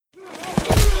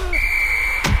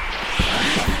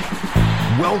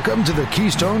Welcome to the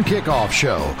Keystone Kickoff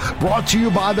Show, brought to you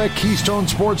by the Keystone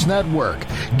Sports Network.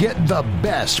 Get the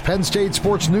best Penn State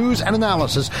sports news and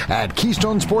analysis at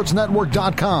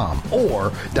KeystonesportsNetwork.com or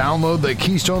download the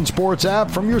Keystone Sports app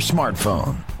from your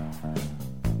smartphone.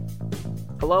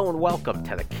 Hello and welcome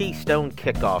to the Keystone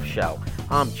Kickoff Show.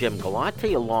 I'm Jim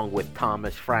Galante along with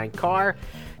Thomas Frank Carr.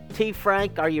 T.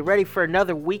 Frank, are you ready for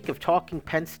another week of talking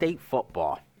Penn State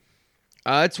football?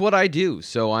 It's what I do,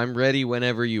 so I'm ready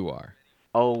whenever you are.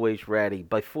 Always ready.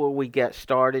 Before we get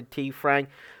started, T. Frank,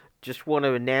 just want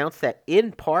to announce that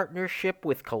in partnership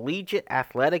with Collegiate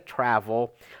Athletic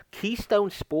Travel, Keystone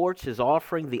Sports is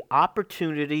offering the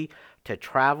opportunity to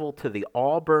travel to the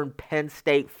Auburn-Penn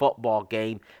State football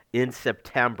game in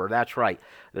September. That's right.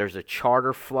 There's a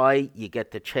charter flight. You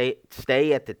get to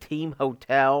stay at the team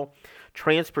hotel.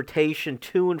 Transportation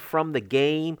to and from the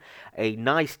game, a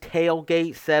nice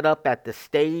tailgate set up at the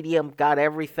stadium, got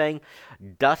everything.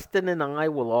 Dustin and I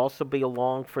will also be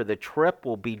along for the trip.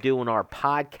 We'll be doing our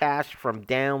podcast from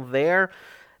down there.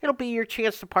 It'll be your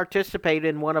chance to participate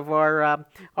in one of our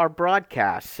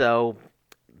broadcasts. So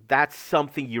that's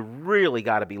something you really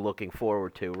got to be looking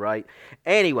forward to, right?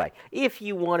 Anyway, if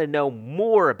you want to know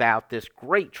more about this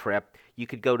great trip, you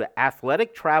could go to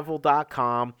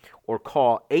athletictravel.com or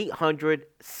call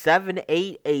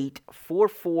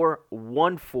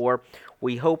 800-788-4414.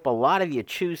 We hope a lot of you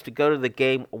choose to go to the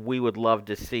game. We would love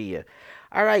to see you.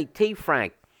 All right, T.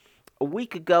 Frank, a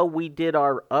week ago we did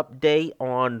our update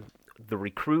on the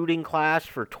recruiting class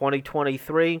for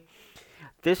 2023.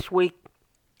 This week,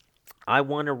 I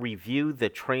want to review the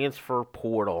transfer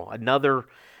portal, another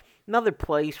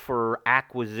place for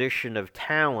acquisition of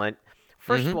talent.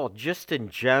 First of all, just in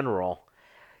general,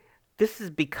 this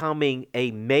is becoming a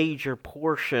major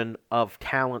portion of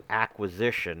talent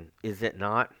acquisition, is it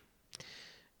not?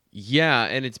 Yeah,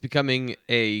 and it's becoming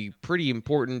a pretty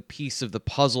important piece of the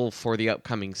puzzle for the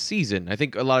upcoming season. I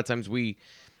think a lot of times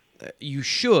you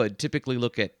should typically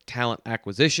look at talent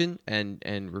acquisition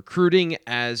and recruiting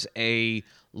as a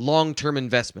long-term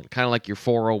investment, kind of like your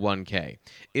 401k.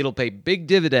 It'll pay big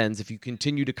dividends if you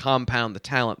continue to compound the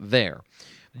talent there.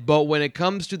 But when it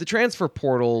comes to the transfer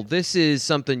portal, this is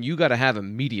something you got to have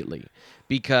immediately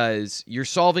because you're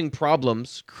solving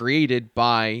problems created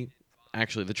by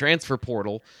actually the transfer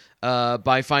portal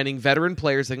by finding veteran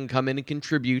players that can come in and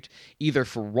contribute either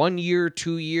for 1 year,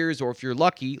 2 years, or if you're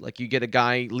lucky, like you get a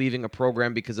guy leaving a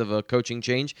program because of a coaching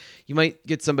change, you might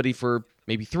get somebody for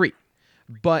maybe 3.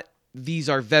 But these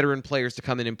are veteran players to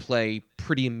come in and play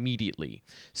pretty immediately.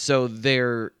 So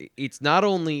it's not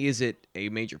only is it a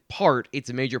major part, it's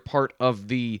a major part of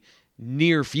the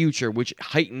near future, which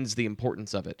heightens the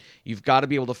importance of it. You've got to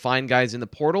be able to find guys in the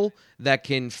portal that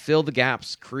can fill the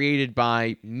gaps created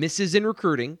by misses in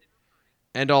recruiting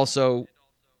and also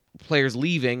players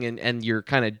leaving and your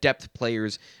kind of depth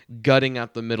players gutting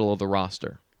out the middle of the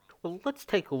roster. Well, let's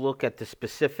take a look at the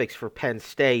specifics for Penn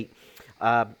State.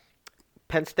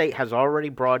 Penn State has already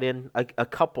brought in a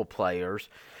couple players.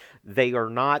 They are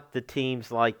not the teams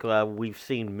like we've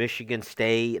seen Michigan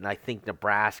State and I think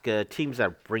Nebraska, teams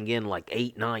that bring in like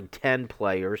 8, 9, 10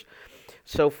 players.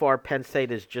 So far, Penn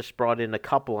State has just brought in a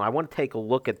couple. I want to take a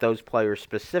look at those players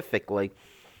specifically.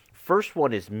 First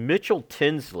one is Mitchell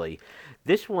Tinsley.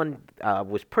 This one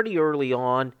was pretty early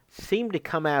on, seemed to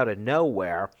come out of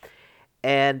nowhere,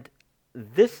 and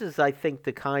this is, I think,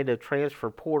 the kind of transfer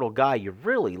portal guy you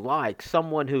really like,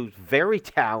 someone who's very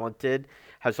talented,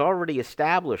 has already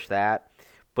established that,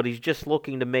 but he's just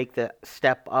looking to make the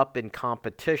step up in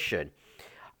competition.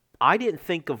 I didn't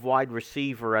think of wide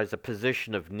receiver as a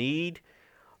position of need,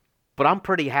 but I'm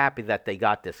pretty happy that they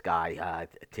got this guy,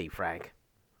 T. Frank.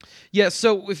 Yeah,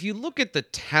 so if you look at the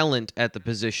talent at the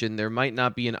position, there might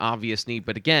not be an obvious need,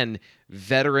 but again,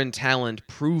 veteran talent,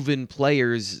 proven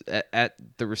players at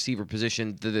the receiver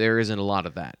position, there isn't a lot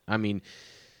of that. I mean,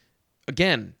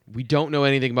 again, we don't know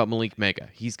anything about Malik Mega.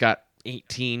 He's got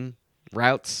 18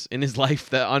 routes in his life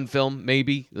that on film,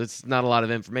 maybe. That's not a lot of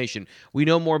information. We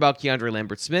know more about Keandre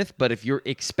Lambert-Smith, but if you're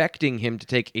expecting him to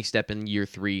take a step in year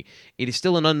 3, it is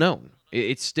still an unknown.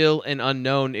 It's still an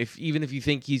unknown. Even if you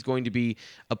think he's going to be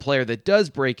a player that does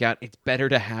break out, it's better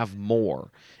to have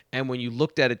more. And when you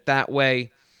looked at it that way,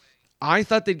 I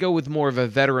thought they'd go with more of a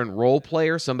veteran role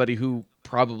player, somebody who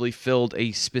probably filled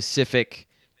a specific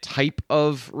type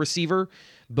of receiver.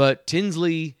 But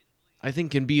Tinsley, I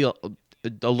think, can be a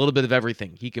little bit of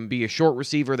everything. He can be a short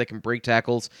receiver that can break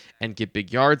tackles and get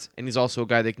big yards, and he's also a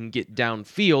guy that can get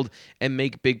downfield and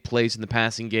make big plays in the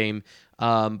passing game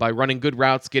by running good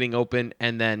routes, getting open,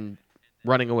 and then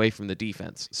running away from the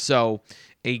defense. So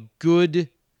a good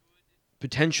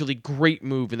potentially great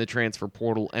move in the transfer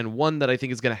portal, and one that I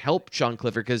think is going to help Sean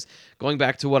Clifford, because going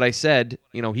back to what I said,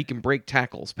 he can break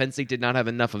tackles. Penn State did not have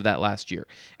enough of that last year.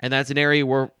 And that's an area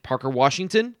where Parker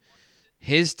Washington,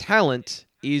 his talent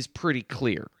is pretty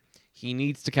clear. He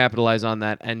needs to capitalize on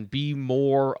that and be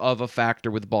more of a factor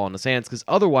with the ball in his hands, because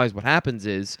otherwise what happens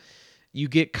is you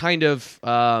get kind of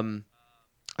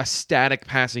a static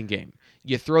passing game.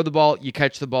 You throw the ball, you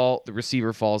catch the ball, the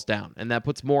receiver falls down. And that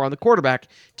puts more on the quarterback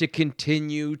to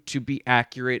continue to be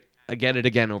accurate again and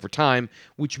again over time,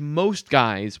 which most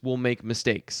guys will make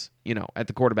mistakes, at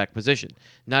the quarterback position.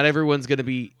 Not everyone's going to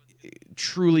be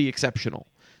truly exceptional.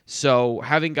 So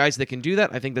having guys that can do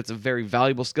that, I think that's a very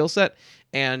valuable skill set.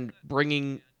 And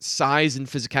bringing size and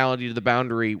physicality to the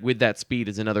boundary with that speed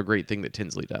is another great thing that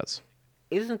Tinsley does.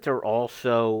 Isn't there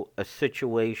also a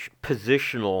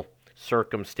positional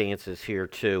circumstances here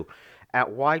too?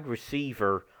 At wide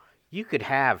receiver, you could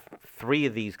have 3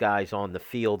 of these guys on the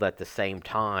field at the same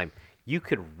time. You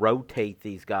could rotate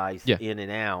these guys in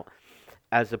and out,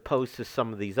 as opposed to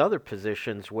some of these other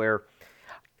positions where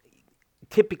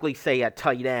typically, say at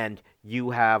tight end,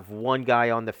 you have one guy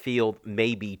on the field,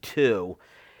 maybe 2.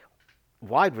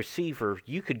 Wide receiver,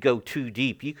 you could go 2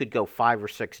 deep. You could go 5 or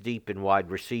 6 deep in wide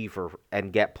receiver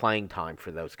and get playing time for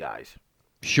those guys.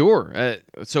 Sure.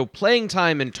 So playing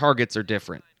time and targets are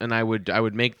different, and I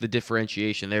would make the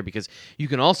differentiation there, because you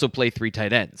can also play 3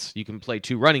 tight ends. You can play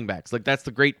 2 running backs. Like, that's the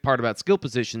great part about skill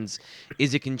positions,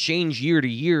 is it can change year to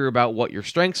year about what your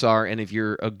strengths are, and if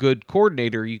you're a good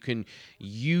coordinator, you can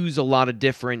use a lot of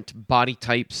different body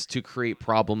types to create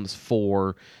problems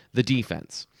for the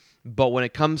defense. But when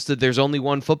it comes to there's only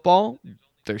one football,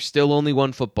 there's still only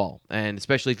one football. And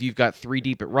especially if you've got 3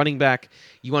 deep at running back,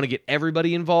 you want to get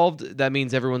everybody involved. That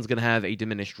means everyone's going to have a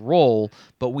diminished role.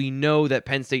 But we know that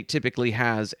Penn State typically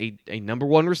has a number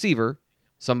 1 receiver,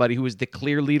 somebody who is the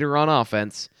clear leader on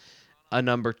offense, a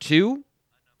number 2,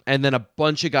 and then a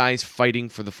bunch of guys fighting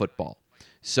for the football.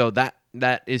 So that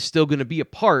is still going to be a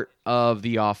part of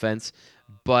the offense.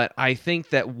 But I think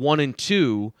that 1 and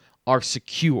 2 are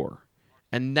secure.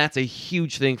 And that's a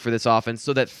huge thing for this offense,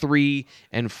 so that 3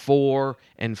 and 4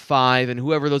 and 5 and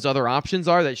whoever those other options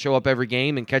are that show up every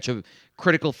game and catch a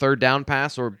critical third down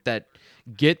pass, or that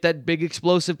get that big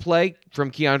explosive play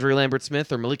from Keandre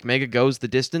Lambert-Smith or Malik Mega goes the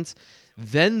distance,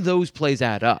 then those plays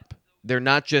add up. They're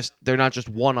not just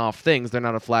one-off things. They're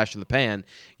not a flash in the pan.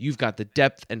 You've got the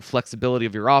depth and flexibility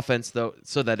of your offense, though,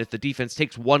 so that if the defense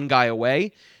takes one guy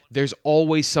away, there's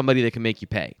always somebody that can make you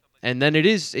pay. And then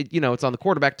it's on the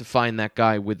quarterback to find that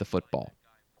guy with the football.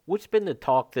 What's been the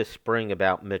talk this spring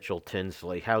about Mitchell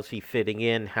Tinsley? How's he fitting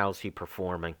in? How's he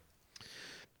performing?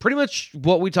 Pretty much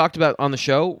what we talked about on the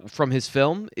show from his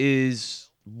film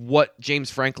is what James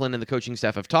Franklin and the coaching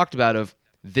staff have talked about, of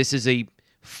this is a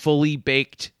fully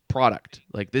baked product.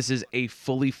 Like, this is a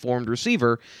fully formed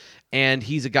receiver, and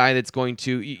he's a guy that's going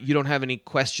to, you don't have any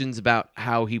questions about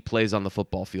how he plays on the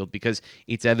football field, because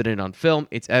it's evident on film,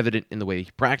 it's evident in the way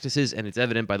he practices, and it's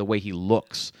evident by the way he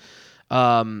looks.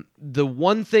 The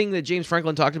one thing that James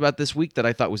Franklin talked about this week that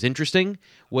I thought was interesting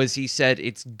was he said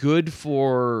it's good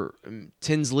for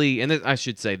Tinsley, and I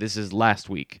should say this is last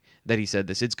week that he said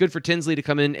this, it's good for Tinsley to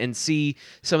come in and see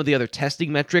some of the other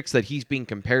testing metrics that he's being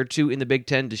compared to in the Big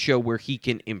Ten to show where he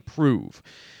can improve.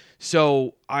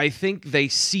 So I think they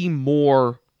see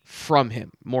more from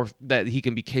him, more that he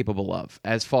can be capable of,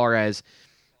 as far as,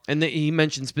 and he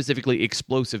mentioned specifically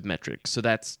explosive metrics. So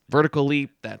that's vertical leap,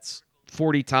 that's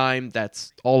 40 time,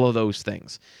 that's all of those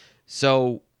things.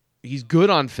 So he's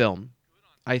good on film.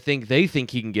 I think they think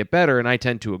he can get better, and I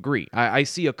tend to agree. I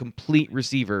see a complete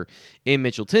receiver in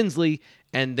Mitchell Tinsley,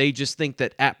 and they just think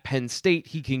that at Penn State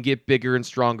he can get bigger and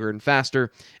stronger and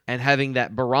faster, and having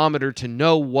that barometer to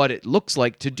know what it looks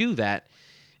like to do that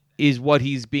is what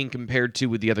he's being compared to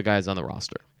with the other guys on the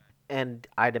roster. And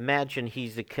I'd imagine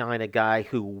he's the kind of guy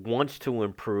who wants to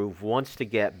improve, wants to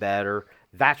get better.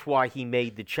 That's why he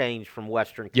made the change from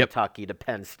Western Kentucky to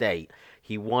Penn State.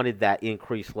 He wanted that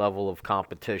increased level of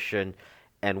competition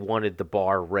and wanted the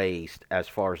bar raised as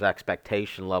far as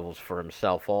expectation levels for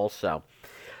himself also.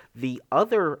 The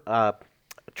other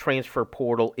transfer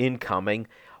portal incoming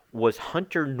was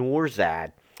Hunter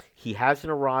Nourzad. He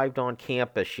hasn't arrived on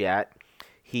campus yet.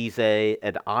 He's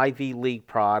an Ivy League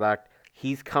product.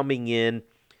 He's coming in.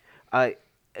 A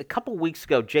couple weeks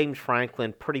ago, James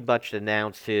Franklin pretty much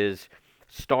announced his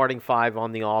starting 5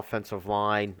 on the offensive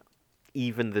line,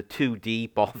 even the 2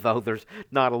 deep, although there's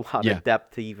not a lot of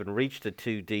depth to even reach the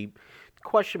 2 deep. The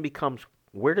question becomes,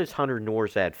 where does Hunter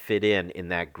Nourzad fit in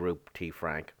that group, T.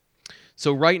 Frank?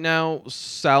 So right now,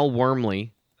 Sal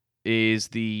Wormley is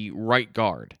the right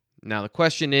guard. Now the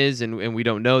question is, and we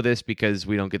don't know this because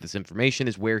we don't get this information,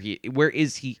 is where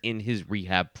is he in his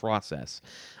rehab process?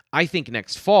 I think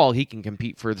next fall he can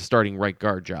compete for the starting right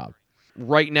guard job.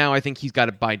 Right now, I think he's got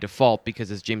it by default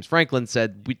because, as James Franklin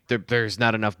said, there's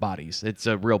not enough bodies. It's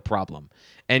a real problem.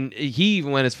 And he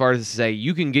even went as far as to say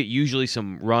you can get usually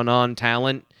some run-on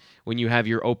talent when you have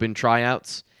your open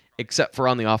tryouts, except for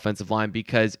on the offensive line,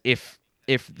 because if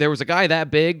there was a guy that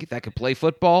big that could play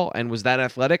football and was that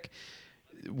athletic,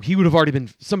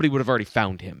 somebody would have already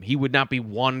found him. He would not be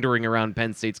wandering around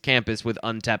Penn State's campus with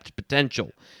untapped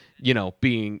potential,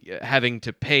 having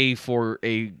to pay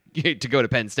to go to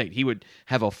Penn State. He would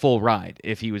have a full ride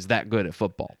if he was that good at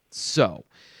football. So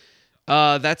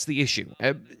that's the issue.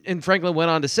 And Franklin went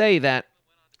on to say that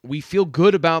we feel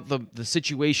good about the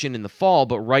situation in the fall,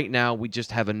 but right now we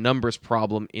just have a numbers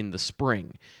problem in the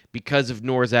spring because of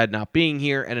Nourzad not being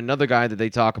here, and another guy that they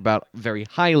talk about very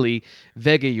highly,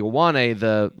 Vega Ioane,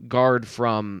 the guard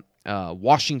from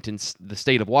Washington, the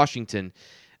state of Washington,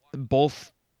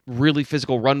 both really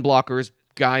physical run blockers,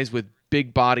 guys with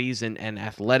big bodies and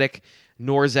athletic.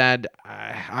 Nourzad,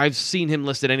 I've seen him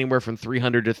listed anywhere from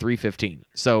 300 to 315.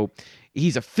 So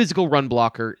he's a physical run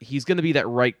blocker. He's going to be that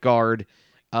right guard.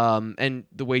 And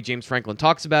the way James Franklin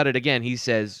talks about it, again, he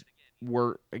says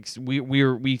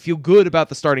we feel good about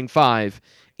the starting five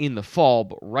in the fall,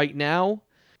 but right now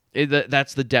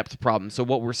that's the depth problem. So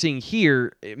what we're seeing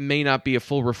here, it may not be a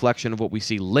full reflection of what we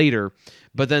see later.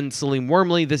 But then Salim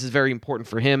Wormley, this is very important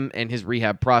for him and his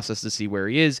rehab process to see where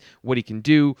he is, what he can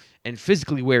do, and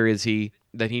physically where is he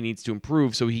that he needs to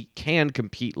improve so he can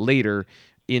compete later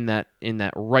in that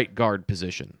right guard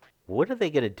position. What are they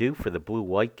going to do for the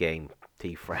blue-white game,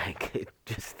 T. Frank?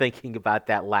 Just thinking about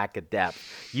that lack of depth.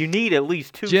 You need at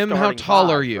least two Jim, starting how tall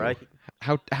fives, are you? Right?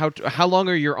 How long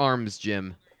are your arms,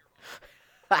 Jim?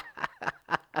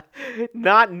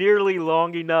 Not nearly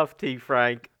long enough, T.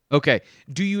 Frank. Okay.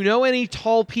 Do you know any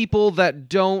tall people that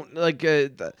don't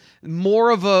more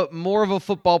of a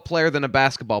football player than a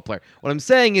basketball player? What I'm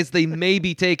saying is they may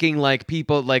be taking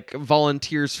people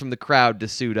volunteers from the crowd to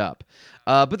suit up.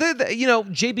 But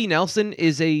JB Nelson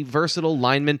is a versatile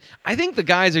lineman. I think the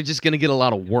guys are just going to get a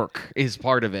lot of work is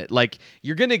part of it.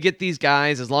 You're going to get these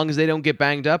guys as long as they don't get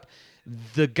banged up.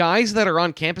 The guys that are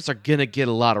on campus are going to get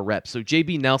a lot of reps. So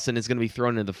JB Nelson is going to be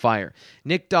thrown into the fire.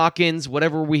 Nick Dawkins,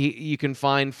 whatever you can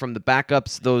find from the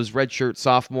backups, those redshirt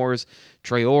sophomores,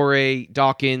 Traore,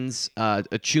 Dawkins,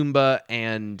 Achumba,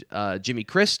 and Jimmy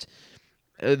Christ,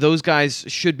 those guys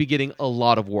should be getting a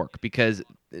lot of work because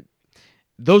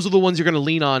those are the ones you're going to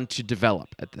lean on to develop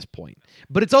at this point.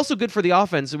 But it's also good for the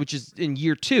offense, which is in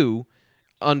year 2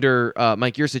 under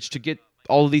Mike Yurcich, to get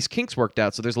all of these kinks worked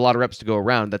out, so there's a lot of reps to go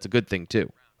around. That's a good thing,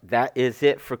 too. That is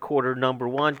it for quarter number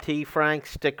 1, T. Frank.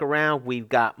 Stick around. We've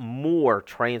got more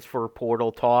transfer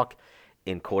portal talk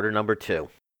in quarter number 2.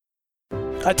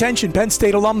 Attention, Penn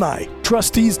State alumni.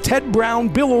 Trustees Ted Brown,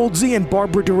 Bill Oldsey, and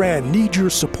Barbara Duran need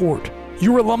your support.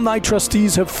 Your alumni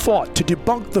trustees have fought to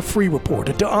debunk the Free Report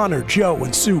and to honor Joe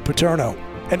and Sue Paterno.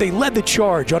 And they led the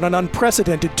charge on an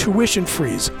unprecedented tuition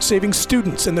freeze, saving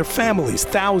students and their families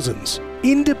thousands.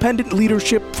 Independent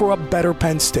leadership for a better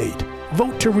Penn State.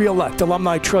 Vote to re-elect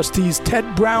alumni trustees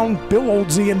Ted Brown, Bill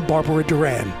Oldsey, and Barbara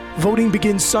Duran. Voting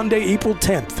begins Sunday, April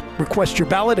 10th. Request your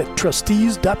ballot at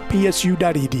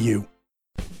trustees.psu.edu.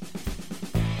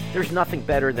 There's nothing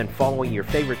better than following your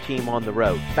favorite team on the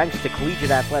road. Thanks to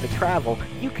Collegiate Athletic Travel,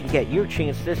 you can get your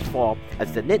chance this fall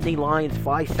as the Nittany Lions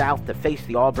fly south to face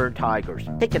the Auburn Tigers.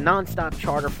 Take a nonstop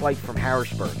charter flight from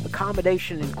Harrisburg.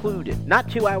 Accommodation included.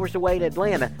 Not 2 hours away to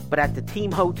Atlanta, but at the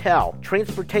team hotel.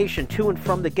 Transportation to and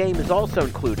from the game is also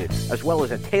included, as well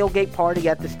as a tailgate party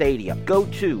at the stadium. Go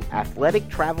to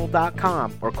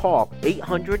athletictravel.com or call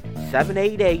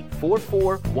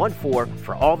 800-788-4414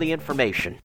 for all the information.